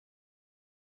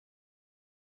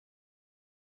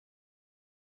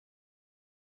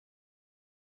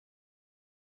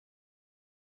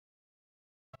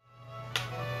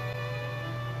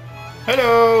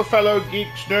Hello, fellow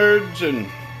geeks, nerds, and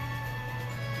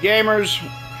gamers.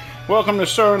 Welcome to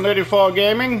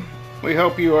Sir&LadyFlawgaming. We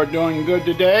hope you are doing good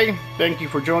today. Thank you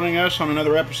for joining us on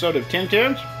another episode of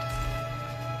Temtem.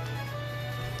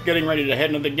 Getting ready to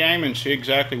head into the game and see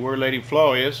exactly where Lady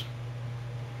Flaw is.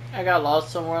 I got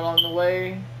lost somewhere along the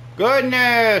way.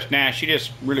 Goodness! Nah, she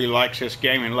just really likes this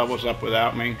game and levels up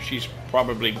without me. She's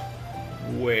probably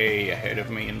way ahead of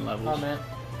me in levels. Oh, man.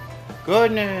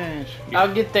 Goodness!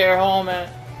 I'll get there, hold on,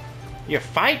 man. You're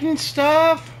fighting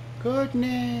stuff?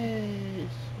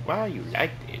 Goodness! Wow, you like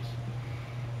this.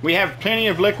 We have plenty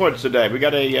of liquids today. We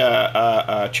got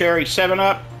a cherry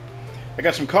 7-Up. I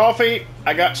got some coffee.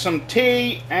 I got some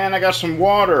tea, and I got some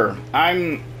water.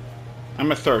 I'm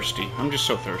a thirsty. I'm just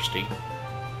so thirsty.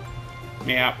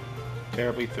 Yeah,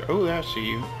 terribly thirsty. Oh, I see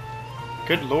you.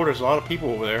 Good Lord, there's a lot of people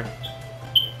over there.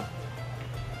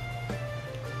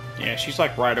 Yeah, she's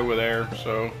like right over there,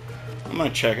 so I'm gonna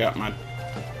check out my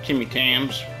Timmy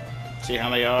Tams, see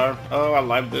how they are. Oh, I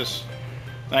love this.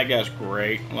 That guy's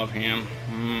great. Love him.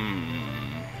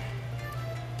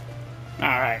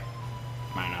 Alright.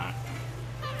 Why not?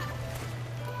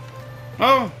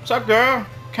 Oh, what's up, girl?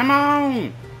 Come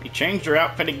on! You changed your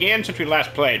outfit again since we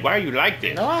last played. Why are you like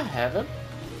this? No, I haven't.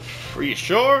 Are you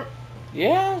sure?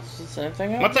 Yeah, it's the same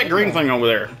thing. What's that green thing over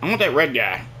there? I want that red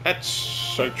guy. That's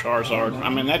so Charizard. I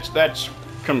mean, that's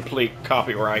complete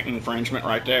copyright infringement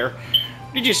right there.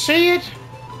 Did you see it?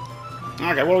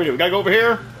 Okay, what do we do? We gotta go over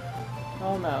here?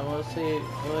 Oh no, let's see.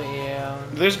 Oh yeah.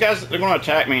 These guys, they're gonna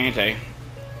attack me, ain't they?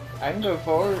 I can go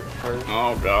forward first.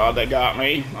 Oh god, they got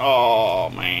me. Oh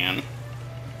man.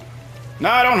 No,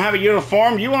 I don't have a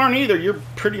uniform. You aren't either. You're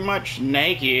pretty much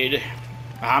naked.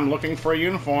 I'm looking for a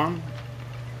uniform.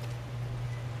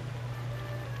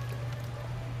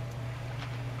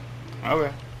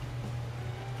 Okay.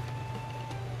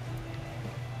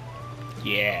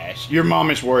 Yes, your mom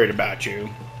is worried about you.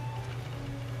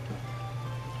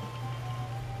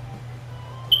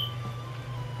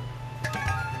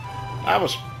 I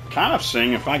was kind of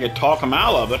seeing if I could talk them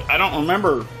out of it. I don't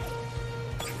remember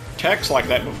text like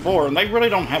that before, and they really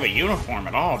don't have a uniform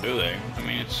at all, do they? I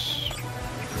mean, it's...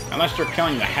 unless they're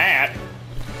killing the hat.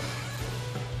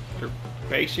 They're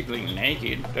basically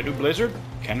naked. Did I do Blizzard?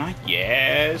 Can I?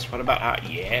 Yes. What about hot?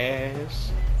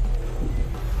 Yes.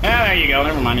 Ah, there you go.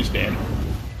 Never mind, he's dead.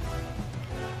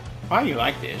 Why do you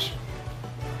like this?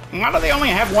 Why do they only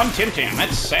have one Temtem?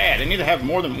 That's sad. They need to have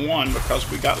more than one because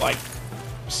we got like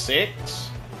 6.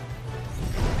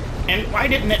 And why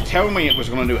didn't it tell me it was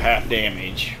going to do half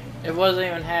damage? It wasn't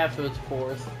even half, it was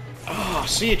 4th. Oh,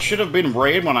 see, it should have been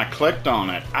red when I clicked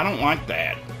on it. I don't like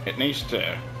that. It needs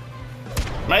to...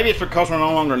 Maybe it's because we're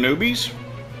no longer newbies?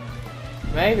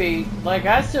 Maybe. Like,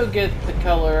 I still get the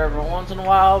color every once in a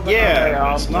while, but not very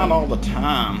yeah, it's often. not all the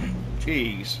time.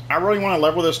 Jeez. I really want to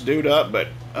level this dude up, but...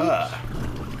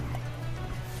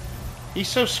 He's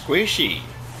so squishy.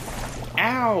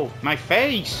 Ow! My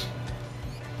face!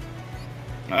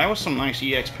 Now, that was some nice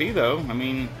EXP, though. I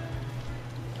mean...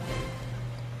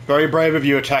 Very brave of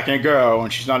you attacking a girl when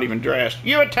she's not even dressed.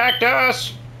 You attacked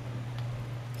us!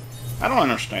 I don't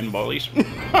understand bullies.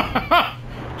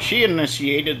 She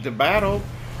initiated the battle.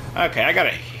 Okay, I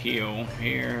gotta heal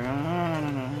here.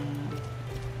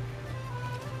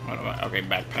 What do I... Okay,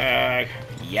 backpack.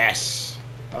 Yes!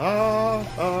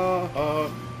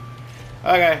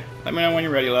 Okay, let me know when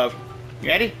you're ready, love. You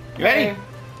ready? You ready? Okay.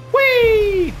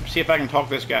 Whee! See if I can talk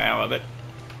this guy out of it.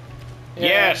 Yeah,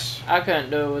 Yes! I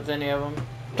couldn't do it with any of them.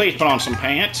 Please put on some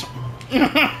pants.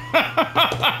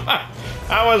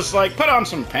 I was like, put on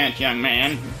some pants, young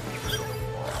man.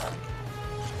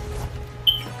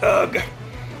 Ugh.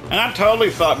 And I totally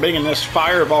thought being in this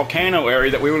fire volcano area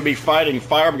that we would be fighting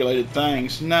fire-related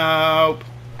things. Nope.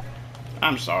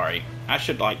 I'm sorry. I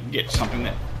should, like, get something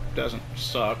that doesn't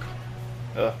suck.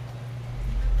 Ugh.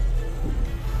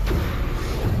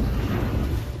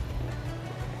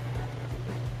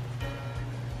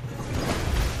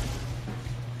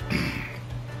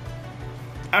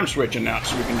 I'm switching out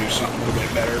so we can do something a little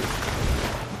bit better.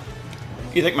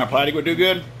 You think my plating would do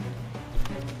good?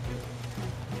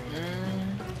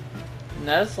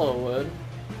 Nestle would.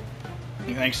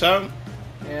 You think so?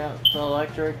 Yeah, it's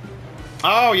electric.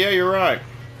 Oh, yeah, you're right.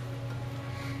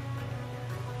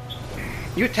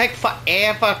 You take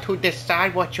forever to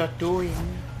decide what you're doing.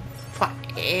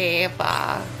 Forever.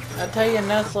 I tell you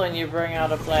Nestle and you bring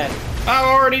out a Platy. I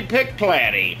already picked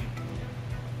Platy.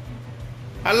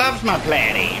 I loves my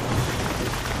Platy.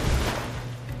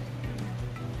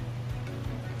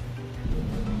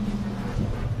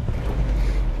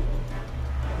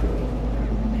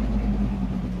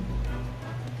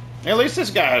 At least this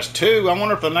guy has 2. I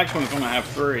wonder if the next one's going to have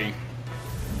 3.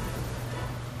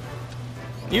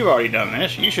 You've already done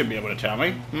this. You should be able to tell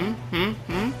me.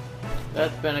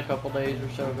 That's been a couple days or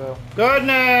so ago.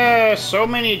 Goodness! So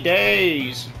many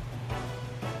days.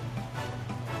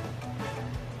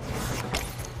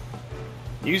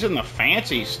 Using the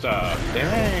fancy stuff.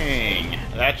 Dang.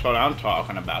 That's what I'm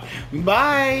talking about.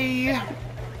 Bye!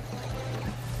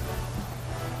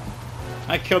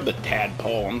 I killed the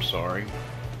tadpole. I'm sorry.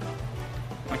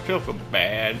 I feel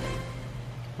bad.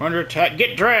 We're under attack.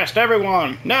 Get dressed,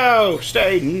 everyone! No!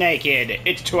 Stay naked!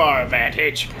 It's to our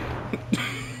advantage.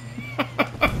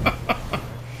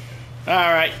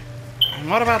 Alright.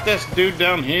 What about this dude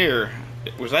down here?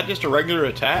 Was that just a regular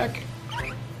attack?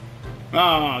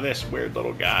 Oh, this weird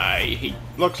little guy. He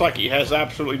looks like he has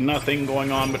absolutely nothing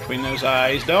going on between those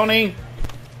eyes, don't he?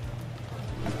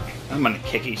 I'm gonna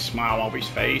kick his smile off his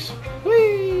face.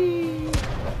 Whee!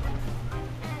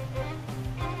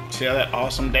 See all that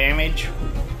awesome damage?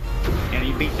 Can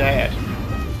you beat that?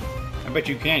 I bet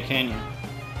you can you?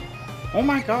 Oh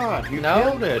my god, you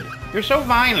killed it. You're so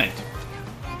violent.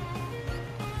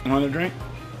 Want a drink?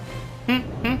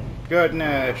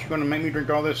 Goodness, you're gonna make me drink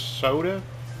all this soda?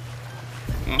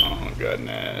 Oh,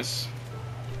 goodness.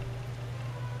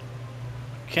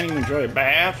 Can't even enjoy a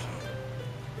bath?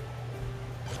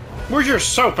 Where's your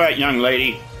soap at, young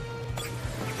lady?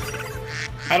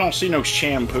 I don't see no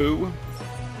shampoo.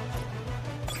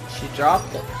 She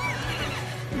dropped it.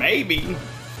 Maybe.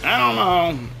 I don't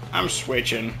know. I'm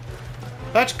switching.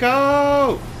 Let's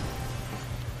go!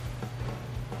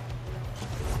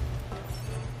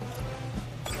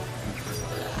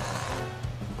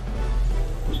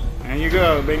 There you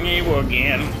go, being evil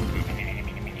again.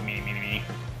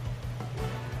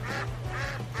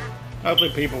 Hopefully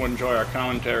people enjoy our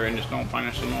commentary and just don't find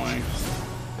us annoying.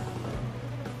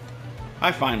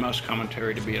 I find most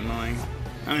commentary to be annoying.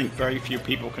 I think very few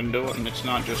people can do it and it's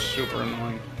not just super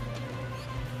annoying.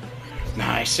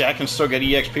 Nice, see, I can still get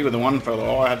EXP with the one fellow.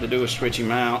 All I have to do is switch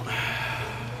him out.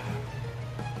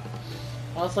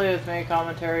 Honestly, with me,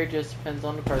 commentary just depends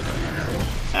on the person.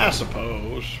 I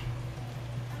suppose.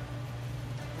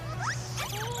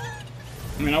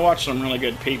 I mean, I watch some really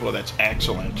good people that's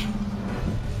excellent.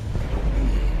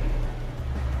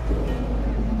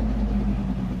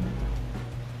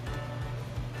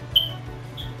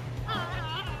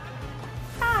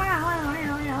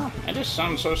 That just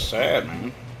sounds so sad,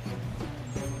 man.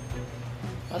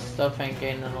 That stuff ain't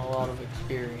gaining a lot of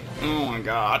experience. Oh my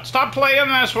god. Stop playing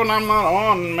this when I'm not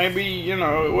on. Maybe, you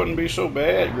know, it wouldn't be so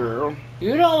bad, girl.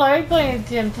 You don't like playing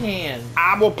Temtem.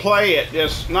 I will play it,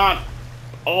 just not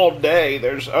all day.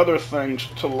 There's other things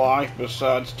to life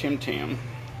besides Temtem.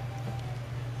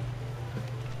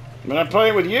 But I play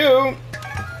it with you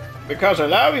because I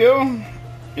love you.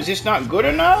 Is this not good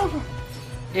enough?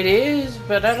 It is,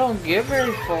 but I don't get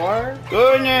very far.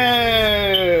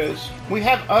 Goodness! We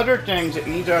have other things that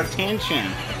need our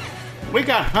attention. We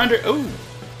got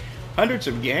hundreds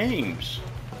of games.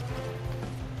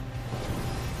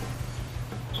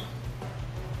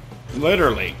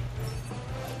 Literally.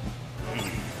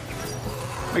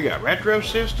 We got retro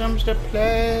systems to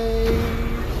play.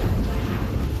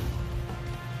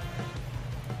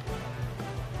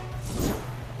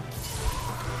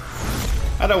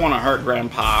 I don't want to hurt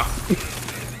Grandpa.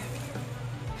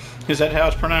 Is that how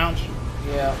it's pronounced?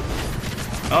 Yeah.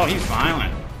 Oh, he's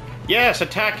violent. Yes,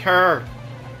 attack her.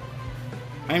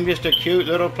 I'm just a cute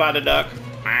little plotted duck.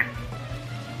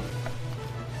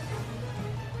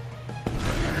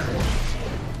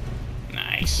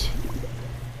 Nice.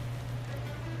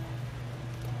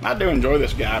 I do enjoy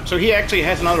this guy. So he actually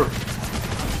has another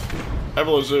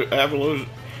evolution.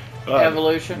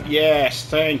 Yes,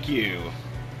 thank you.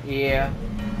 Yeah.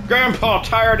 Grandpa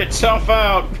tired itself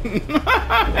out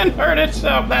and hurt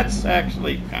itself. That's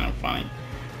actually kind of funny.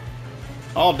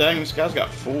 Oh, dang, this guy's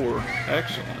got 4.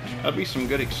 Excellent. That'd be some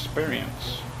good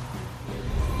experience.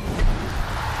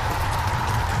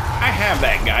 I have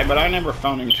that guy, but I never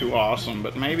found him too awesome.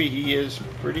 But maybe he is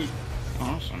pretty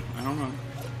awesome. I don't know.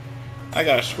 I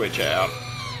gotta switch out.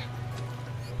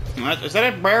 Is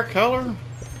that a rare color?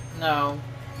 No.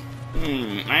 I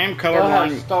am colorblind. They'll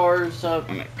have stars up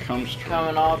when it comes to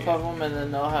coming off of them, and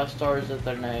then they'll have stars at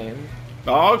their name.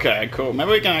 Oh, okay, cool.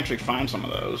 Maybe we can actually find some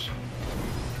of those.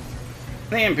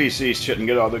 The NPCs shouldn't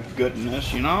get all the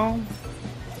goodness, you know?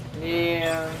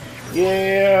 Yeah.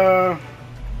 Yeah.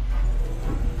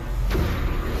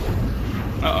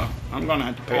 Uh-oh. I'm gonna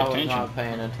have to pay attention. I was not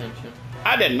paying attention.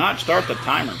 I did not start the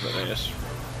timer for this.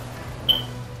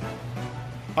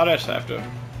 I'll just have to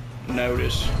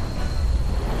notice.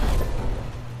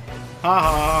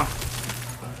 Haha.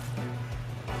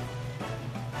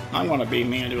 I'm gonna be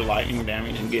mean and do lightning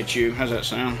damage and get you. How's that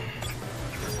sound?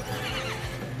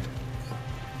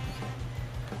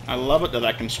 I love it that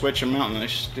I can switch them out and I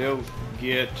still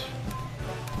get...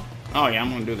 Oh yeah,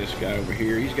 I'm gonna do this guy over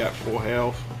here. He's got full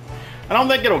health. I don't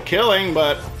think it'll kill him,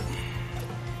 but...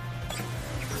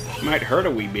 might hurt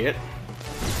a wee bit.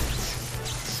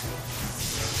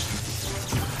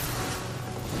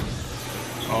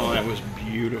 Oh, that was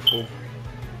beautiful.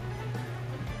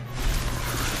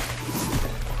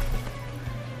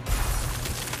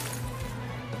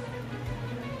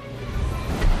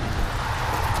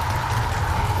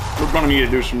 We're gonna need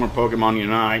to do some more Pokemon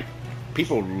Unite.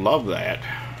 People love that.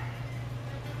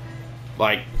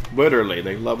 Like, literally,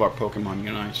 they love our Pokemon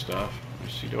Unite stuff.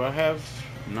 Let's see, do I have...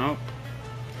 Nope.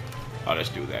 I'll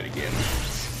just do that again.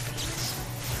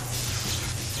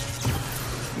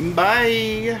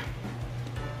 Bye!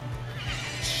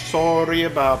 Sorry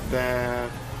about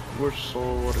that. We're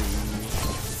sorry.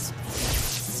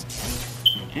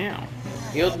 Ow.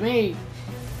 Killed me.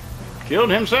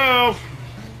 Killed himself!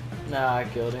 Nah, I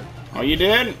killed him. Oh, you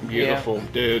did? Beautiful.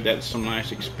 Yeah. Dude, that's some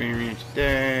nice experience.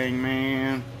 Dang,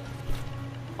 man.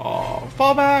 Oh,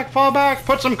 fall back, fall back.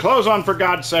 Put some clothes on, for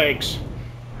God's sakes.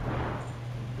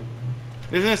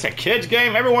 Isn't this a kid's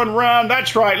game? Everyone run.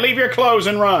 That's right. Leave your clothes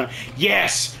and run.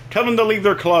 Yes. Tell them to leave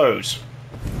their clothes.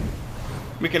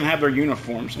 We can have their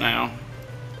uniforms now.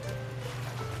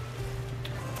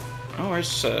 Oh,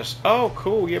 it's oh,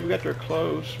 cool. Yeah, we got their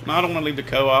clothes. No, I don't want to leave the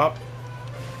co-op.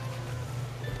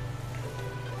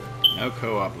 No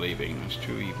co-op leaving. That's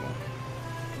too evil.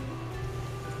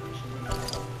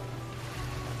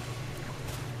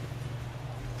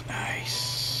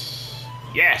 Nice.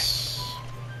 Yes.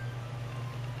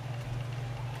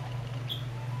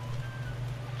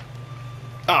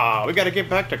 Ah, we got to get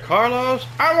back to Carlos.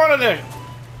 I wanted to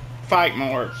fight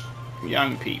more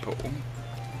young people.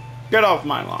 Get off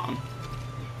my lawn.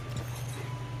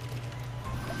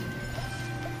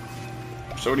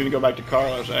 So we need to go back to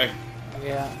Carlos, eh?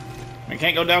 Yeah. We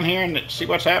can't go down here and see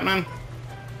what's happening?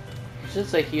 There's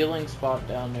just a healing spot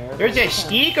down there. There's a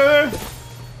sticker!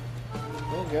 You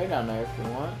can go down there if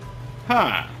you want.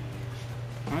 Huh.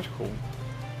 That's cool.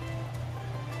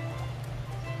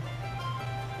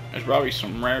 There's probably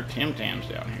some rare Temtems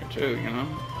down here too, you know?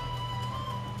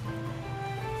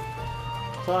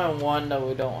 There's only one that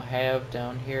we don't have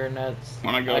down here, and that's...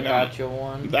 Wanna go I down got you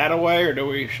one. that away,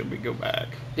 or should we go back?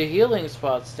 The healing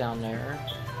spot's down there.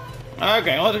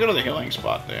 Okay, let's go to the healing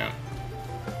spot then.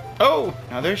 Oh,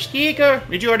 now there's sticker.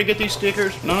 Did you already get these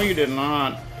stickers? No, you did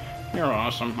not. You're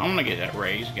awesome. I'm gonna get that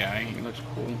Rays guy. He looks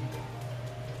cool.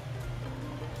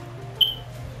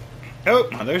 Oh,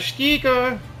 now there's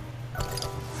sticker.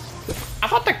 I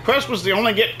thought the quest was to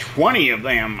only get 20 of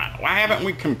them. Why haven't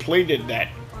we completed that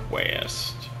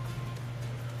quest?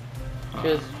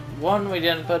 Because one, we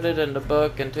didn't put it in the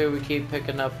book, and two, we keep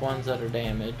picking up ones that are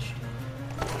damaged.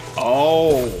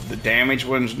 Oh, the damaged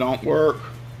ones don't work?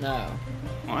 No.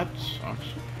 Well, that sucks.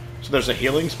 So there's a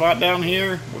healing spot down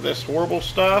here with this horrible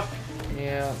stuff?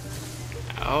 Yeah.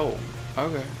 Oh,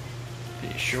 okay.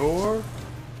 You sure?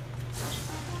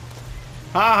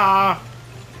 Haha.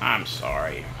 I'm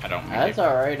sorry. I don't mean That's it.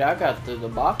 alright, I got through the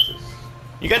boxes.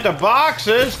 You got the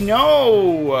boxes?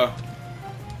 No!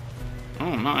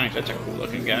 Oh, nice. That's a cool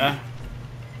looking guy.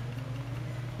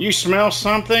 You smell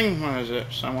something? What is it?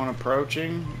 Someone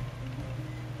approaching?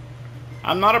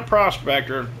 I'm not a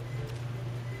prospector.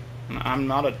 I'm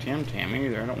not a Temtem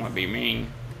either. I don't want to be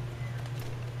mean.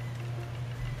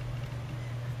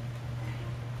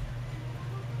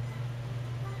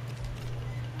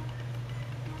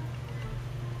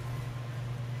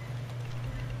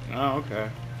 Oh, okay.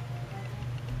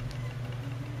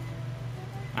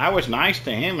 I was nice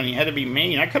to him and he had to be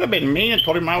mean. I could have been mean and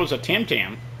told him I was a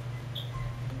Temtem.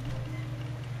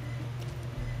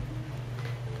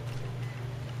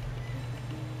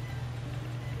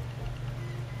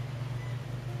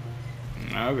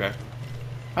 Okay.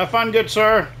 Have fun, good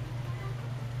sir.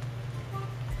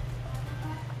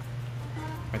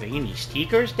 Are there any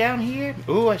stickers down here?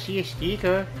 Ooh, I see a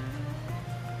sticker.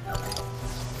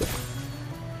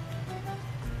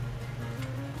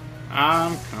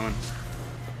 I'm coming.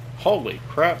 Holy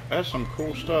crap, that's some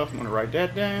cool stuff. I'm gonna write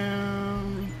that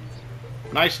down.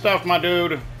 Nice stuff, my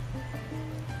dude.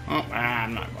 Oh,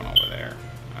 I'm not going over there.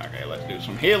 Okay, let's do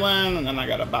some healing, and then I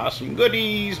gotta buy some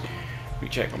goodies. We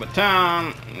check on the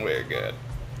time. We're good.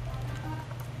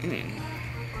 There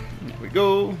we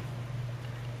go.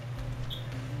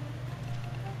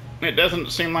 It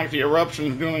doesn't seem like the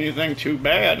eruption's doing anything too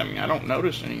bad. I mean, I don't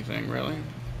notice anything, really.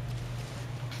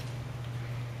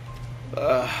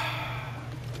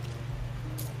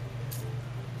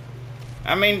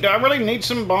 I mean, do I really need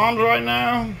some bombs right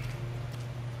now?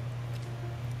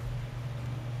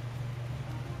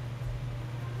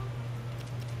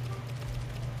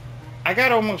 I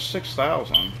got almost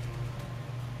 6,000.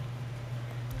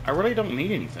 I really don't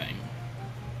need anything.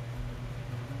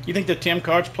 You think the Tem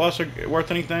cards plus are worth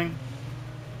anything?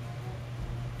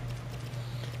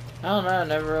 I don't know. I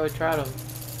never really tried them.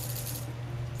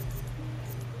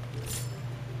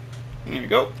 There you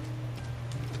go.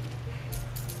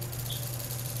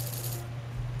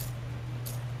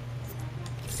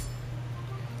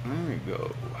 There we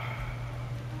go.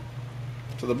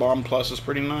 So the bomb plus is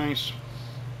pretty nice.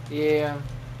 Yeah.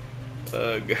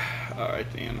 Ugh. Alright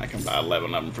then, I can buy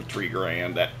 11 of them for $3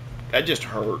 grand. That just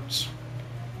hurts.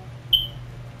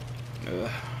 Ugh.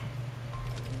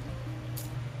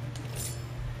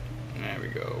 There we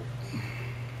go.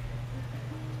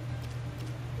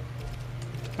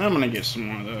 I'm gonna get some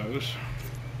more of those.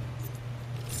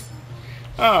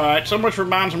 Alright, so much for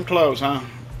buying some clothes, huh?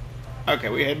 Okay,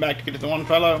 we head back to get to the one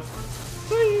fellow.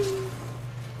 Whee!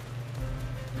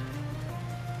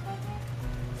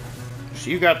 So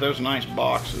you got those nice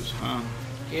boxes, huh?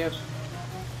 Yep.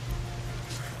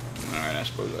 Alright, I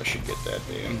suppose I should get that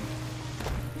then.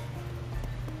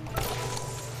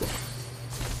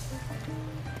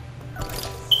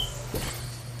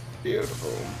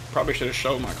 Beautiful. Probably should have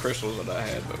shown my crystals that I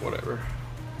had, but whatever.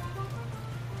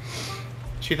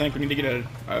 So you think we need to get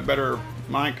a better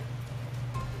mic?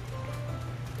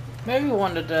 Maybe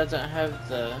one that doesn't have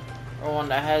the, or one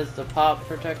that has the pop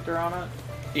protector on it.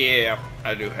 Yeah,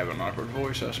 I do have an awkward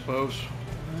voice, I suppose.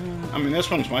 I mean, this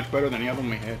one's much better than the other one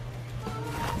we had.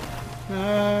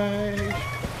 Nice.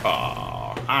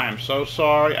 Aw, I am so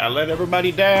sorry. I let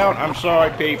everybody down. I'm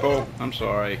sorry, people. I'm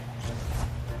sorry.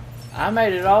 I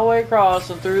made it all the way across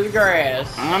and through the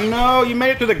grass. I know, you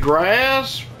made it to the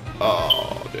grass?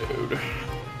 Oh, dude.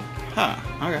 Huh,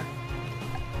 okay.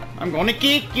 I'm gonna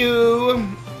kick you.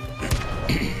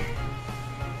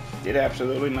 Did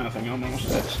absolutely nothing almost.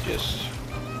 That's just...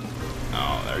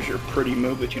 Oh, there's your pretty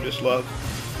move that you just love.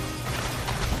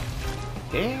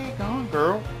 Yeah, go on,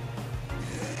 girl.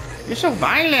 You're so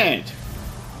violent.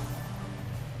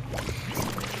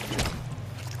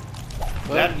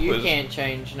 Well, you can't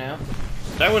change now.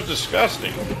 That was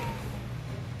disgusting.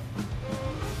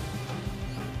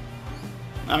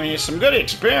 I mean, it's some good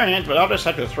experience, but I'll just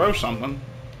have to throw something.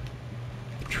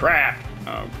 Trap.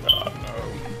 Oh, God,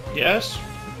 no. Yes?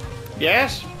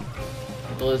 Yes?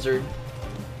 Blizzard.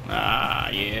 Ah,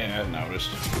 yeah, I noticed.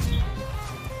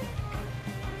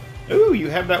 Ooh, you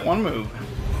have that one move.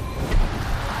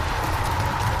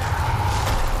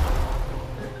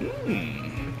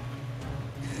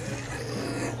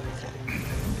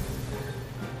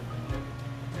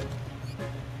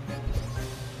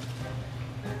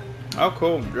 Oh,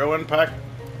 cool. Drill impact.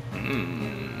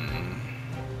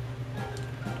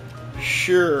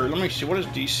 Sure. Let me see. What is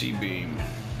DC beam?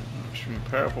 Extremely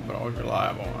powerful, but always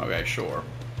reliable. Okay, sure.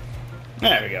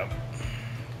 There we go.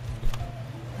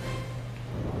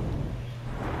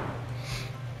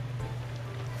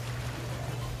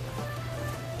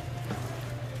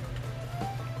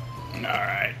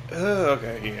 Alright.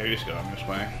 Okay, yeah, just going this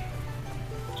way.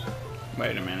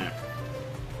 Wait a minute.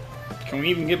 Can we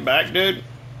even get back, dude?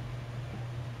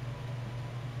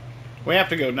 We have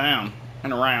to go down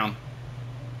and around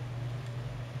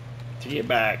to get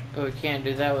back. But we can't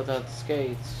do that without the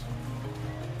skates.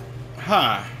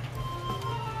 Huh.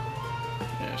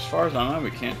 Yeah, as far as I know, we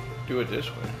can't do it this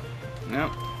way.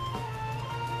 Nope.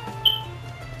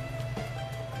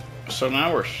 So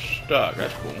now we're stuck.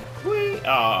 That's cool. Whee!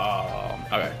 Oh,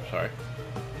 okay, sorry.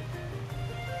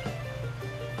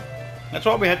 That's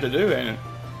all we had to do, ain't it?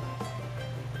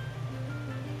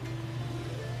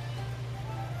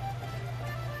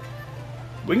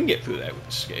 We can get through that with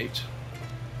the skates.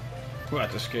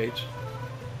 Without the skates.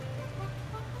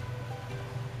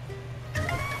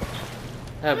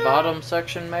 That bottom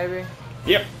section, maybe?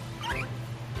 Yep.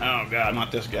 Oh, God,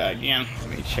 not this guy again. Let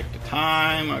me check the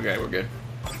time. Okay, we're good.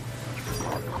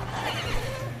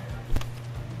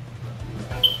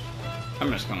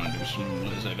 I'm just gonna do some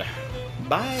blizzard.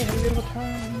 Bye, have a good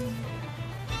time.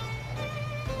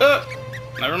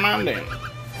 Never mind then.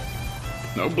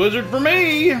 No blizzard for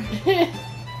me.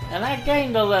 And I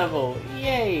gained a level.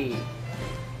 Yay.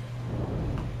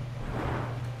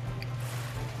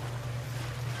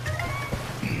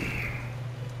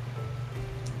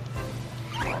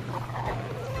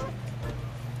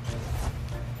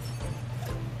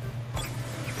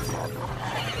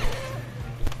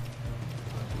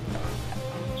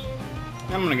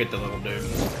 I'm gonna get the little dude.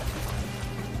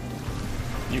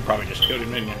 You probably just killed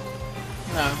him, didn't you?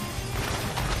 No.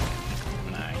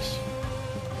 Nice.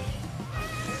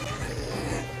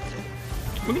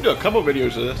 We can do a couple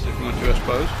videos of this if you want to, I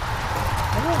suppose.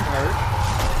 That won't hurt.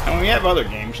 I mean, we have other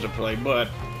games to play, but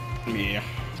Yeah.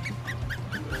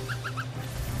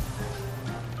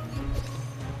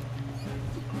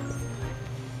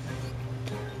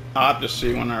 I'll have to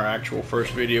see when our actual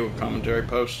first video commentary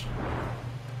posts.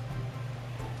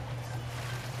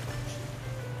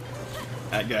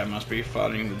 That guy must be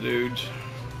fighting the dudes.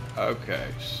 Okay,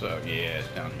 so yeah, it's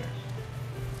down here.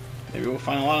 Maybe we'll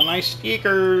find a lot of nice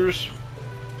stickers.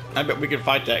 I bet we could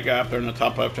fight that guy up there in the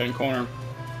top left-hand corner.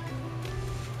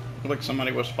 Looked like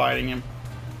somebody was fighting him.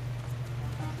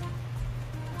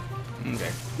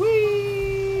 Okay.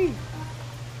 Whee!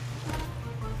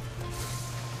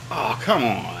 Oh, come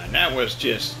on. That was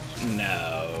just...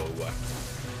 no.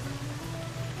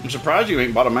 I'm surprised you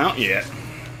ain't bought a mount yet.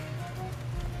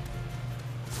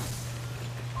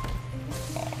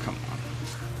 Oh, come on.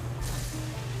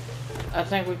 I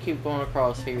think we keep going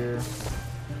across here.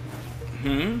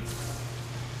 Hmm?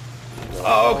 Go Oh,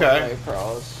 all the okay. way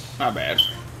across. Not bad.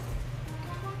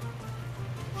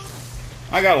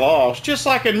 I got lost, just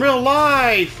like in real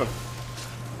life.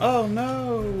 Oh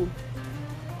no!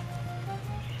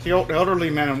 The old elderly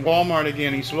man in Walmart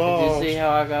again. He's lost. Did you see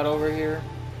how I got over here?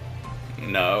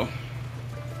 No.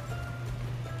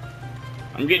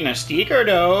 I'm getting a sticker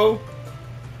though.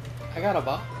 I got a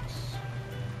box.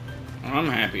 I'm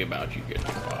happy about you getting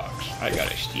a box. I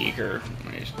got a sticker.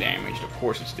 It's damaged. Of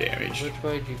course it's damaged. Which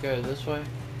way did you go? This way?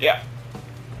 Yeah.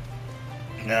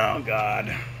 Oh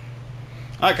God.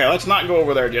 Okay, let's not go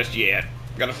over there just yet.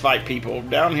 Gotta fight people.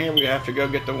 Down here we have to go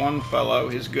get the one fellow.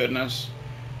 His goodness.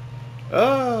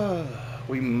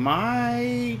 We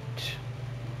might...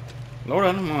 Lord,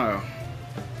 I don't know.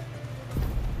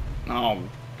 Oh,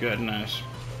 goodness.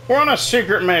 We're on a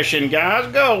secret mission,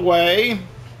 guys. Go away.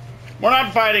 We're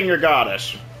not fighting your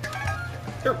goddess.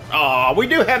 Aw, we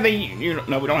do have the...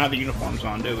 No, we don't have the uniforms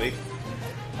on, do we?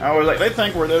 I was like, they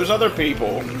think we're those other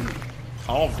people.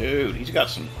 Oh, dude, he's got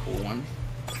some cool ones.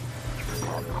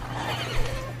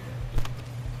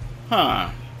 Huh.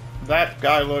 That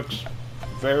guy looks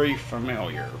very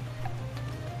familiar.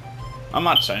 I'm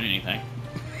not saying anything.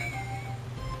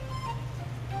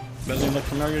 Does he look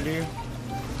familiar to you?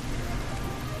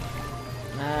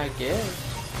 I guess.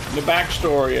 The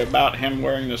backstory about him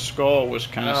wearing the skull was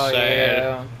kind of sad.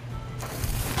 Yeah.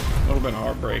 A little bit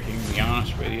heartbreaking, to be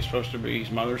honest with you. He's supposed to be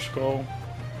his mother's skull.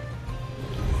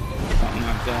 Something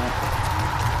like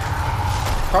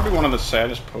that. Probably one of the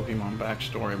saddest Pokemon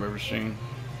backstory I've ever seen.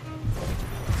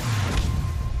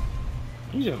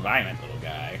 He's a violent little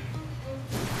guy.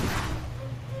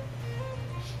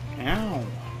 Ow.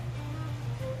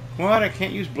 What? I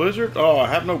can't use Blizzard? Oh, I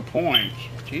have no points.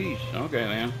 Jeez. Okay,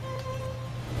 then.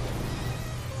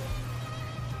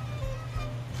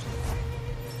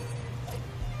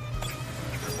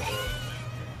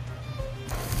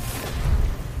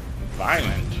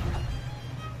 Violent.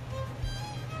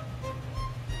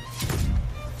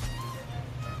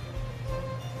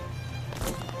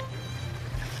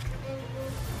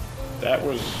 That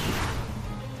was...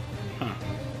 huh.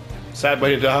 Sad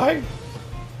way to die?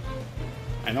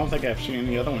 I don't think I've seen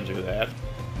any other ones do that.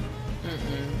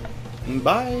 Mm-mm.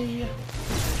 Bye!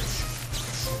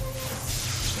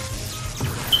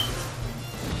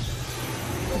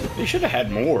 They should have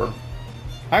had more.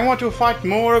 I want to fight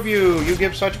more of you. You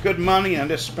give such good money and I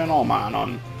just spent all mine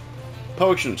on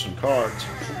potions and cards.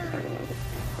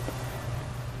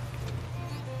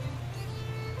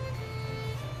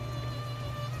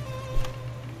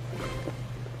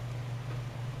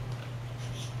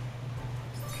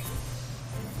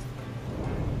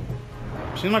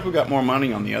 Seems like we got more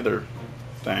money on the other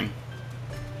thing.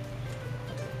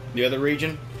 The other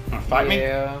region? Wanna fight me?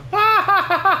 Yeah.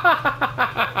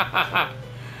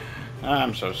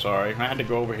 I'm so sorry. I had to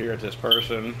go over here at this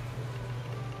person.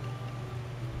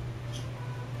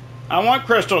 I want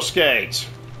crystal skates.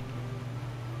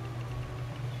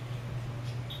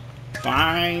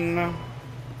 Fine.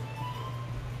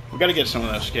 We gotta get some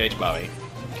of those skates, Bobby.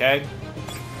 Okay?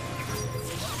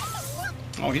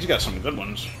 Oh, he's got some good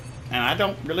ones. And I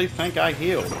don't really think I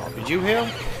healed. Did you heal?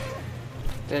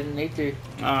 Didn't need to.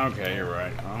 Okay, you're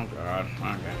right. Oh, God.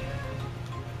 Okay.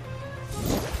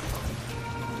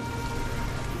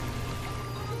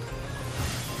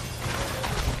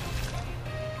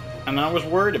 And I was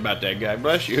worried about that guy.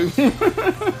 Bless you.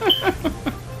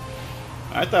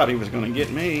 I thought he was going to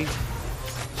get me.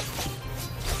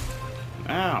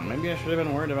 Wow, maybe I should have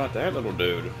been worried about that little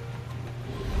dude.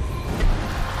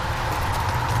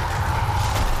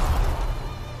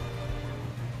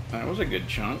 That was a good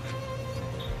chunk.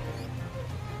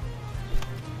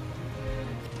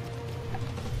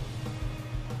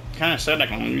 Kind of said I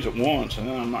can only use it once, and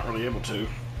then I'm not really able to.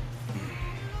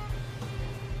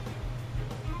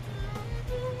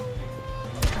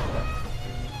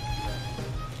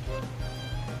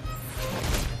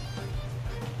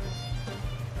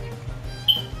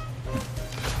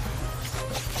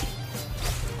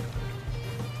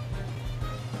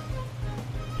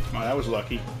 Oh, that was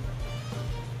lucky.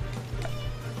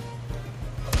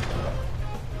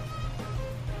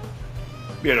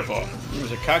 Beautiful. It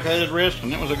was a calculated risk,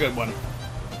 and it was a good one.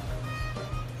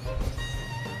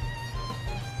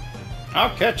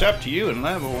 I'll catch up to you in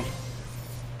level.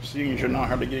 Seeing as you're not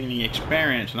hardly getting any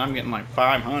experience, and I'm getting like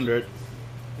 500.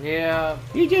 Yeah.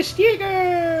 He's a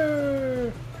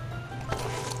sticker!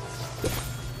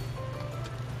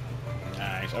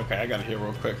 Nice. Okay, I gotta heal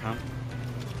real quick, huh?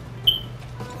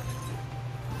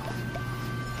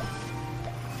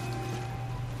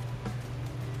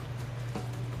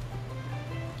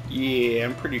 Yeah,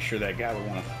 I'm pretty sure that guy would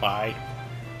want to fight.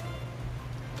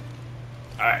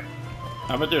 Alright.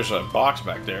 I bet there's a box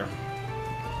back there.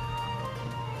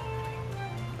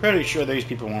 Pretty sure these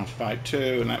people want to fight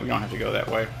too, and that we don't have to go that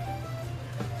way.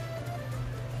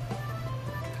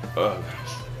 Ugh.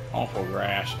 Awful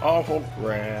grass. Awful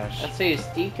grass. I see a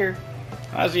sticker.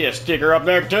 I see a sticker up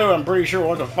there too. I'm pretty sure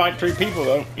we'll have to fight 3 people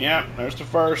though. Yeah, there's the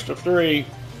first of 3.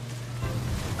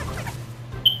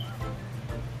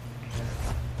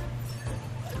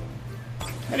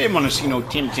 I didn't want to see no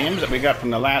Temtems that we got from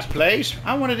the last place.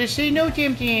 I wanted to see no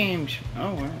Temtems.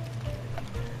 Oh, well.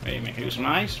 Wait a minute, who's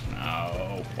nice?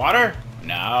 No. Water?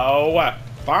 No.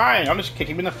 Fine, I'll just kick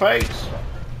him in the face.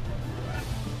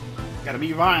 Gotta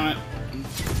be violent.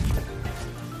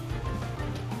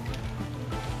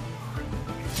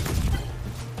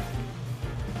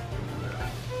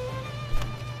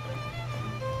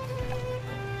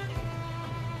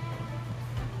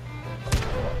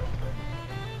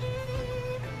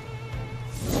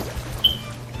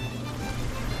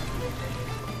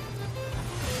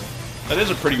 That is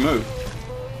a pretty move.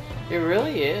 It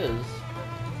really is.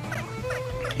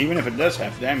 Even if it does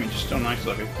have damage, it's still nice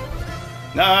looking.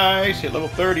 Nice! Hit level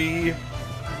 30.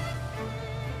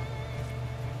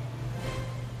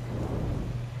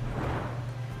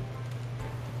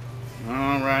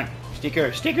 Alright.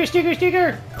 Sticker! Sticker! Sticker!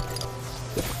 Sticker!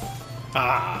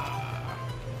 Ah!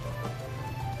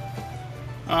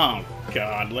 Oh,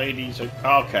 God, ladies.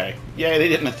 Okay. Yay, they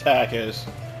didn't attack us.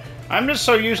 I'm just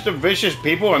so used to vicious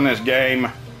people in this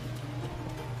game.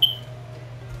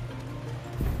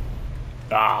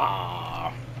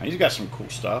 Ah, he's got some cool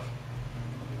stuff.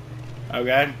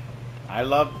 Okay, I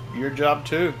love your job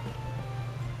too.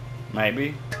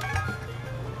 Maybe.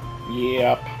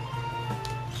 Yep.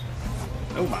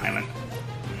 No violent.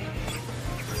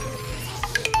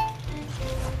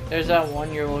 There's that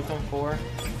one you're looking for.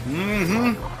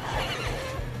 Mm-hmm.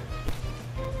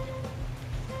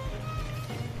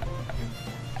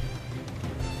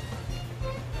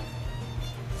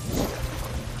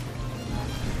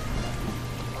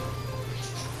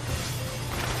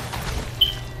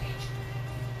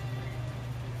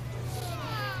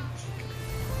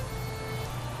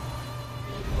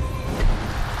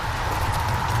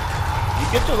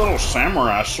 Get the little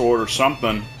samurai sword or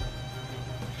something.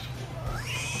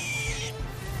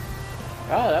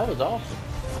 Oh, that was awesome.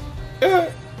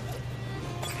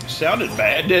 Sounded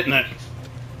bad, didn't it?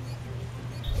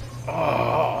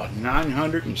 Oh,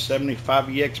 975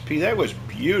 EXP. That was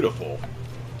beautiful.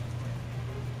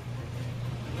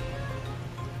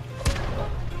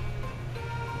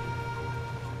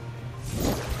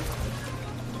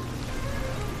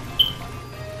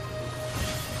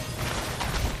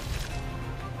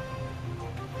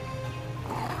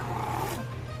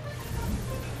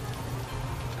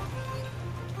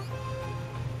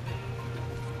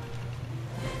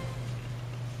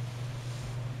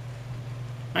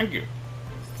 Thank you.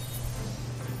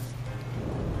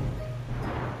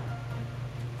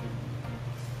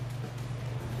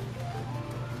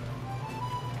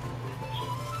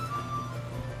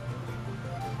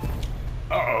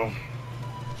 Uh-oh.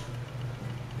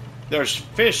 There's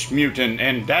Fish Mutant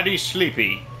and Daddy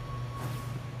Sleepy.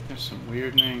 There's some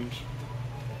weird names.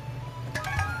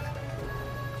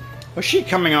 Was she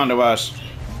coming on to us?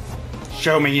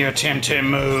 Show me your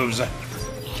Temtem moves.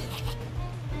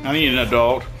 I need an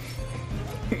adult.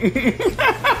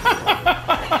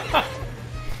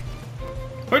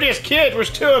 Who this kid? We're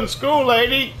still in school,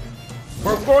 lady.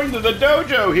 We're going to the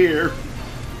dojo here.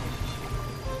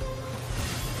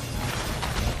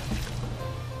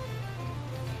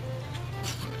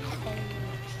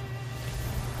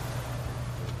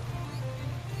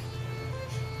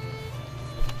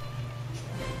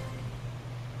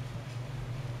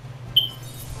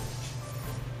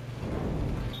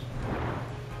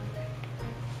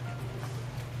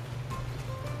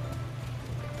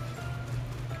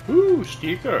 Ooh,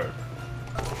 sticker.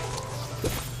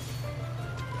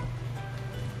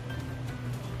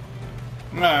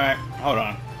 Alright, hold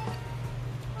on.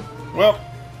 Well,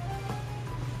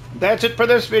 that's it for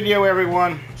this video,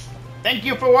 everyone. Thank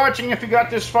you for watching. If you got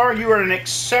this far, you are an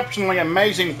exceptionally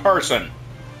amazing person.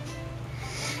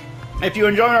 If you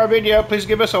enjoyed our video, please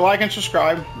give us a like and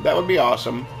subscribe. That would be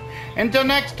awesome. Until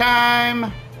next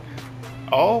time.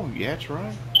 Oh, yeah, that's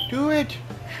right. Do it.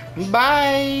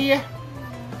 Bye.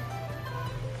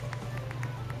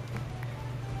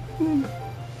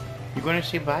 You gonna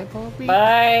say bye, Bobby?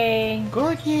 Bye.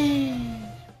 Goodness.